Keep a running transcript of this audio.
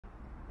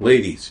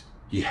Ladies,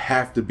 you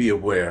have to be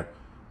aware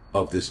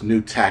of this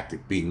new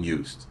tactic being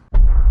used.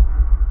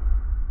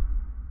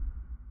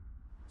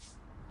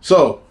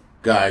 So,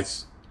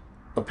 guys,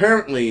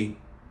 apparently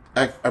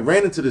I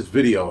ran into this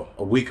video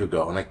a week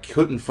ago and I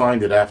couldn't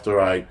find it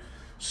after I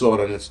saw it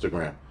on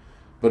Instagram.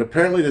 But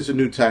apparently there's a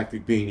new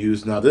tactic being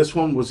used. Now, this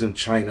one was in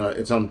China.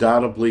 It's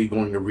undoubtedly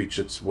going to reach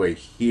its way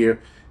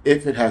here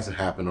if it hasn't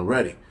happened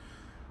already.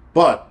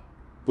 But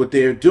what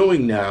they're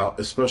doing now,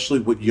 especially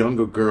with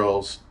younger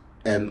girls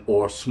and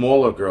or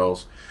smaller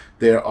girls,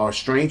 there are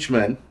strange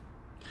men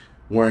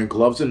wearing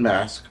gloves and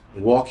masks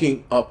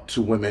walking up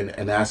to women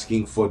and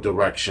asking for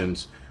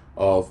directions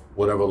of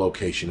whatever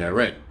location they're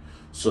in.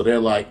 So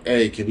they're like,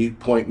 hey, can you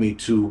point me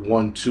to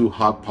 12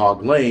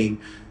 Hogpog Lane?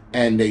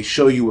 And they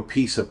show you a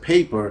piece of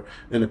paper,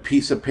 and a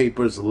piece of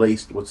paper is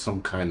laced with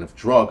some kind of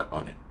drug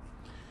on it.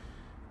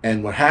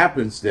 And what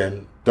happens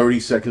then,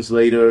 30 seconds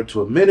later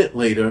to a minute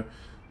later,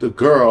 the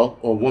girl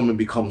or woman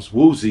becomes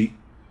woozy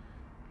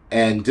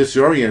and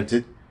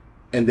disoriented,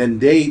 and then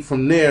they,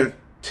 from there,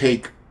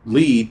 take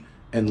lead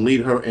and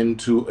lead her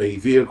into a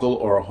vehicle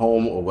or a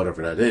home or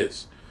whatever that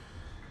is.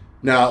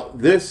 Now,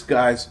 this,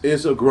 guys,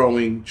 is a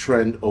growing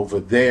trend over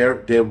there.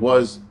 There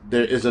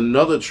is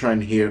another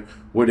trend here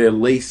where they're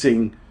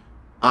lacing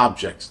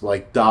objects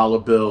like dollar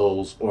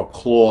bills or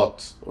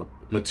cloths or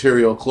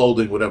material,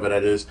 clothing, whatever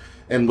that is.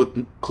 And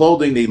with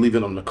clothing, they leave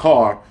it on the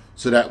car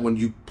so that when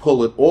you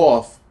pull it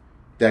off,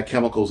 that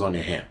chemical's on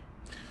your hand.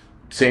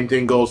 Same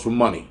thing goes for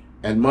money.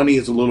 And money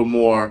is a little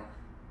more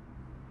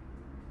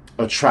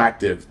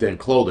attractive than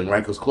clothing, right?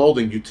 Because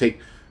clothing, you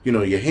take,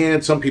 your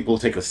hand. Some people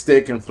take a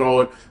stick and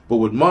throw it. But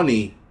with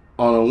money,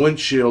 on a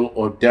windshield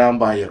or down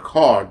by your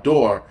car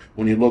door,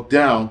 when you look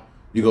down,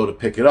 you go to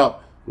pick it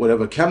up.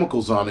 Whatever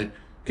chemicals on it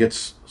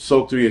gets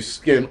soaked through your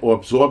skin or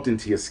absorbed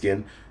into your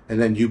skin,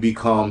 and then you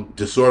become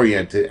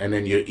disoriented, and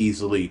then you're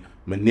easily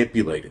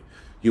manipulated.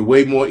 You're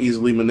way more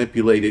easily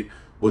manipulated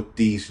with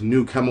these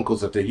new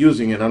chemicals that they're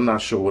using, and I'm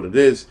not sure what it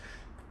is.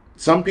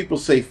 Some people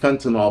say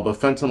fentanyl, but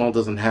fentanyl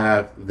doesn't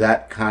have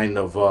that kind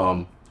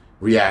of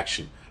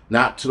reaction.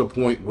 Not to the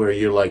point where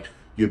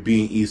you're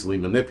being easily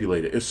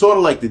manipulated. It's sort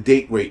of like the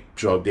date rape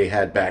drug they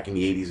had back in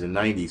the 80s and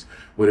 90s,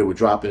 where they were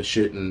dropping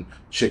shit in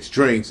chicks'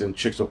 drinks and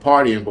chicks were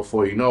partying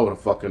before you know it, the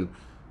fucking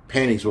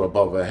panties were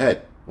above her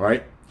head,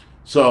 right?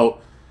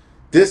 So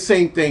this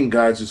same thing,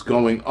 guys, is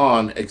going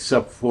on,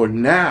 except for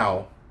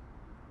now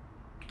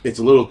it's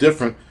a little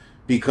different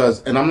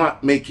because, and I'm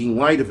not making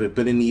light of it,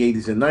 but in the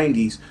 80s and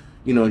 90s,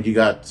 you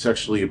got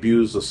sexually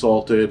abused,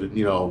 assaulted,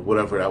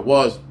 whatever that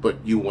was, but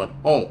you went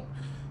home.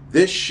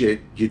 This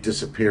shit, you're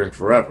disappearing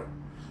forever.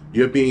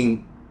 You're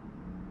being,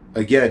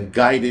 again,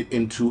 guided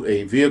into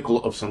a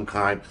vehicle of some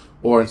kind,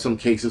 or in some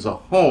cases a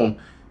home,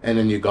 and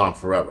then you're gone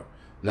forever.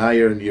 Now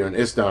you're in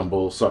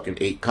Istanbul sucking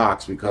 8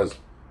 cocks because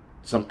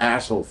some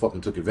asshole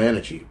fucking took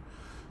advantage of you.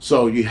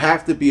 So you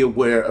have to be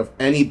aware of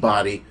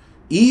anybody,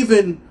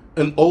 even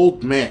an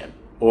old man,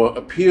 or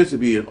appears to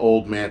be an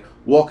old man,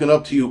 walking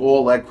up to you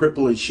all like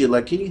crippling shit,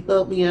 like, can you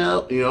help me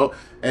out? And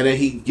then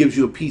he gives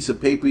you a piece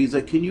of paper. He's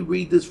like, can you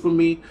read this for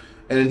me?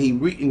 And then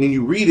and then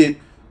you read it,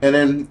 and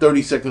then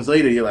 30 seconds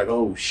later, you're like,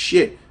 oh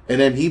shit. And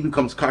then he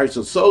becomes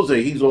Kaiser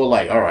Soze. He's all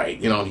like, all right,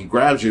 he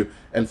grabs you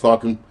and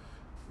fucking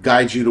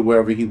guides you to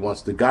wherever he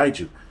wants to guide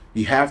you.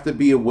 You have to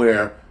be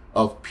aware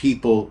of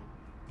people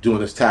doing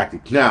this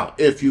tactic. Now,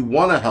 if you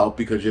want to help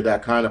because you're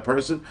that kind of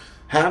person,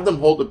 have them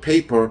hold the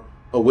paper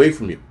away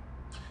from you.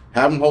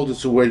 Have them hold it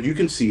so where you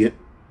can see it,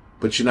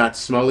 but you're not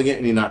smelling it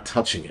and you're not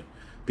touching it.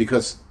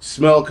 Because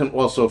smell can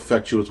also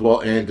affect you as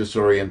well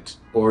and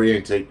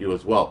orientate you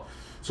as well.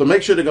 So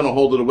make sure they're going to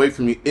hold it away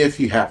from you if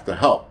you have to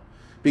help.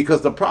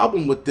 Because the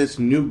problem with this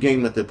new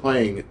game that they're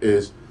playing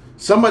is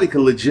somebody could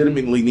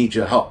legitimately need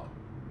your help.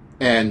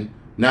 And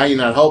now you're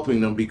not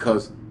helping them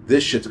because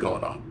this shit's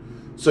going on.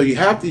 So you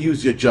have to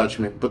use your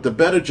judgment. But the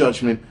better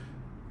judgment,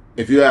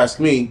 if you ask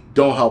me,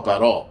 don't help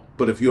at all.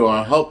 But if you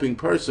are a helping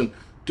person,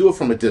 do it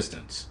from a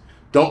distance.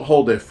 Don't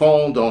hold their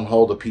phone. Don't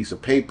hold a piece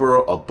of paper,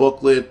 a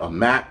booklet, a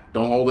map.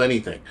 Don't hold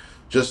anything.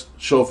 Just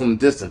show from a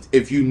distance.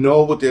 If you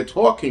know what they're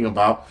talking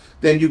about,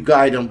 then you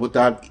guide them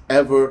without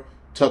ever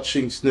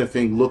touching,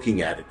 sniffing,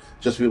 looking at it.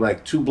 Just be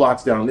like 2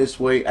 blocks down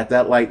this way, at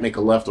that light, make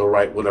a left or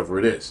right, whatever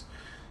it is.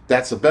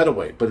 That's a better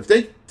way. But if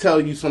they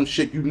tell you some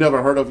shit you've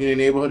never heard of in your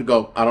neighborhood,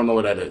 go, I don't know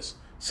what that is.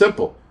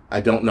 Simple.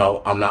 I don't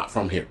know. I'm not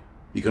from here.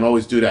 You can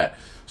always do that.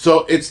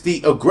 So it's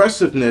the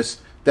aggressiveness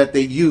that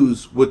they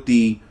use with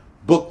the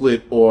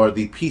booklet or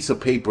the piece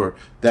of paper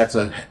that's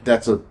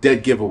a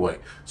dead giveaway.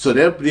 So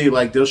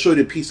they'll show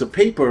you a piece of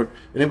paper and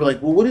they'll be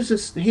like, well, what is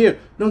this here?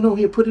 No,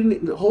 here, put it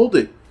in, hold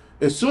it.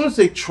 As soon as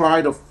they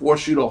try to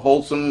force you to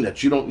hold something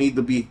that you don't need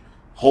to be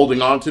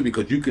holding on to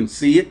because you can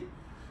see it,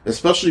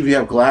 especially if you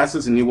have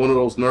glasses and you're one of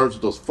those nerds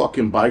with those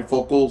fucking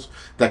bifocals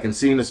that can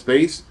see into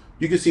space,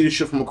 you can see the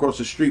shit from across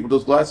the street with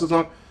those glasses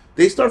on.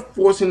 They start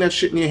forcing that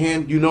shit in your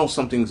hand, you know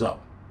something's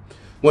up.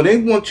 When they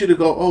want you to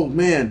go, oh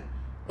man,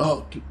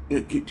 oh,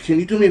 can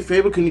you do me a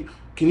favor? Can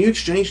you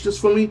exchange this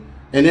for me?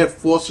 And they're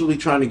forcibly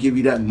trying to give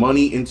you that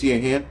money into your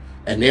hand,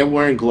 and they're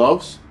wearing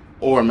gloves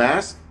or a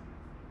mask,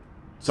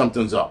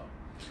 Something's up.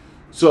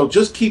 So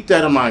just keep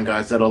that in mind,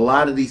 guys, that a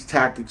lot of these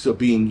tactics are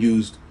being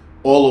used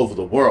all over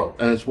the world.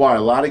 And it's why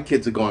a lot of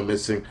kids are going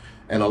missing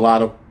and a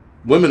lot of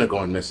women are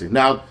going missing.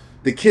 Now,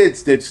 the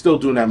kids, they're still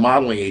doing that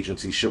modeling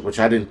agency shit, which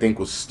I didn't think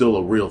was still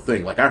a real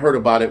thing. Like, I heard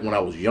about it when I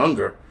was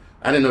younger.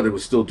 I didn't know they were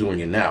still doing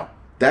it now.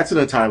 That's an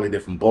entirely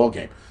different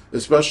ballgame,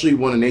 especially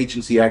when an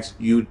agency asks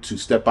you to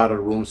step out of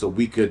the room so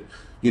we could,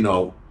 you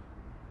know,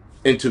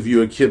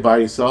 interview a kid by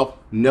yourself.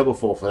 Never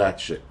fall for that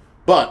shit.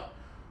 But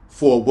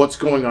for what's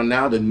going on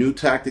now, the new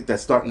tactic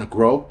that's starting to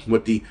grow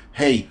with the,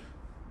 hey,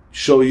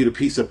 show you the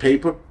piece of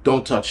paper,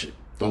 don't touch it.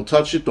 Don't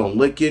touch it, don't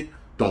lick it,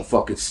 don't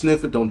fucking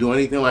sniff it, don't do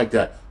anything like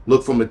that.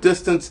 Look from a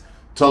distance,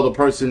 tell the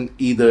person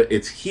either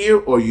it's here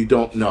or you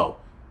don't know,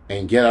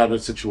 and get out of the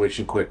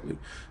situation quickly.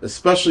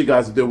 Especially,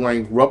 guys, if they're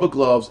wearing rubber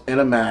gloves and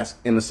a mask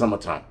in the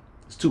summertime.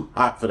 It's too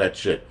hot for that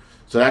shit.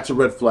 So that's a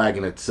red flag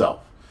in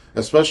itself.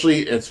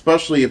 Especially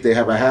if they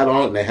have a hat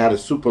on and their hat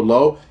is super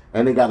low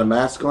and they got a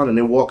mask on and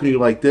they're walking you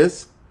like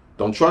this.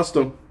 Don't trust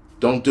them.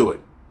 Don't do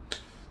it.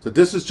 So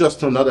this is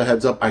just another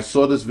heads up. I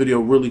saw this video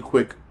really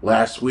quick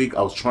last week.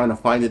 I was trying to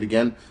find it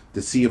again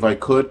to see if I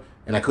could,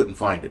 and I couldn't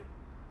find it.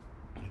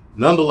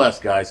 Nonetheless,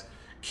 guys,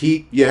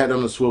 keep your head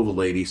on the swivel,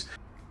 ladies.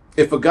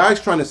 If a guy's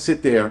trying to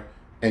sit there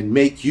and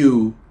make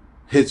you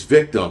his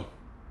victim,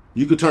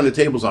 you could turn the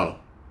tables on him.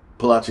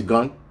 Pull out your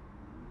gun,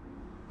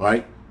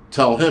 right?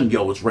 Tell him,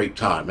 yo, it's rape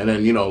time. And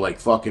then, you know, like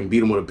fucking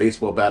beat him with a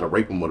baseball bat or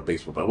rape him with a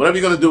baseball bat. Whatever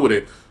you're going to do with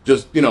it,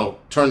 just, you know,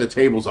 turn the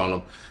tables on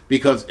him.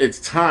 Because it's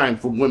time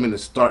for women to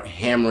start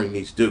hammering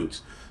these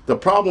dudes. The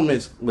problem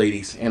is,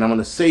 ladies, and I'm going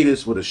to say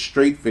this with as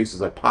straight face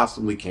as I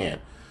possibly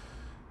can.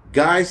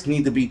 Guys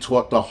need to be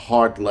taught the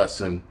hard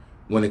lesson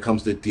when it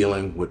comes to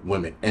dealing with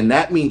women. And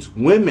that means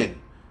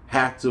women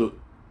have to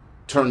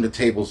turn the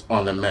tables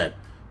on the men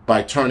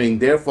by turning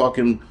their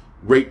fucking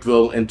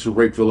Rapeville into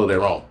Rapeville of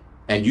their own.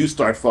 And you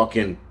start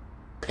fucking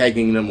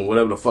pegging them or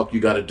whatever the fuck you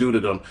got to do to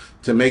them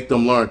to make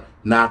them learn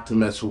not to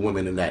mess with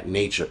women in that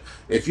nature.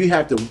 If you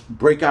have to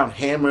break out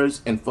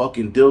hammers and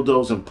fucking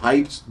dildos and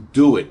pipes,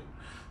 do it.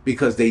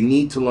 Because they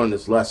need to learn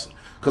this lesson.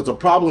 Because the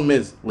problem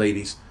is,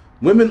 ladies,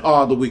 women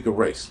are the weaker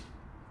race.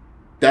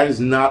 That is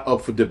not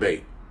up for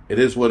debate. It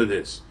is what it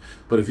is.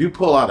 But if you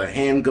pull out a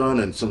handgun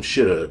and some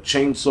shit, a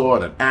chainsaw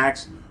and an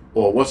axe,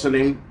 or what's her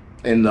name,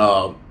 in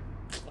the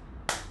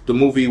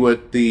movie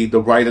with the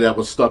writer that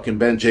was stuck in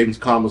bed, James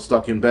Caan was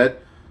stuck in bed,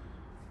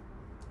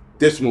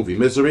 this movie,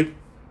 Misery,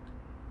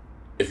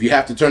 if you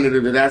have to turn it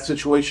into that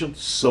situation,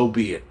 so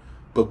be it.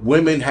 But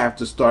women have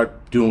to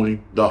start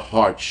doing the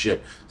hard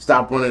shit.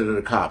 Stop running to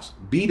the cops.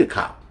 Be the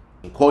cop.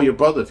 And call your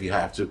brother if you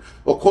have to.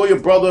 Or call your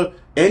brother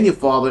and your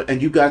father,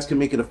 and you guys can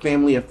make it a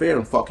family affair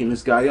and fucking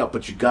this guy up.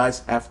 But you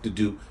guys have to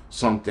do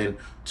something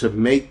to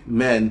make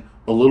men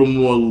a little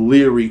more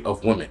leery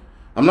of women.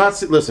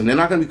 Listen, they're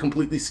not going to be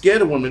completely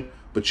scared of women,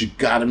 but you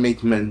got to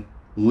make men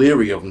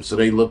leery of them so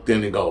they look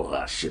in and go,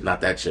 ah, shit,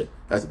 not that shit.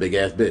 That's a big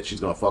ass bitch. She's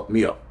going to fuck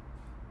me up.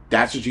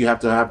 That's what you have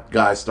to have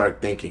guys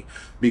start thinking.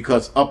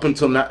 Because up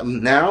until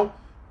now,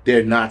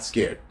 they're not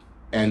scared.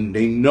 And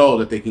they know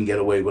that they can get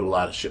away with a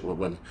lot of shit with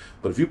women.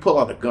 But if you pull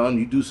out a gun,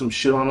 you do some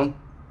shit on them,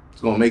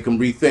 it's going to make them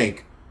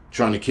rethink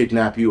trying to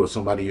kidnap you or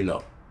somebody you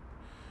know.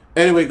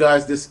 Anyway,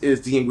 guys, this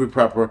is the Angry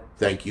Prepper.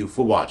 Thank you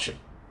for watching.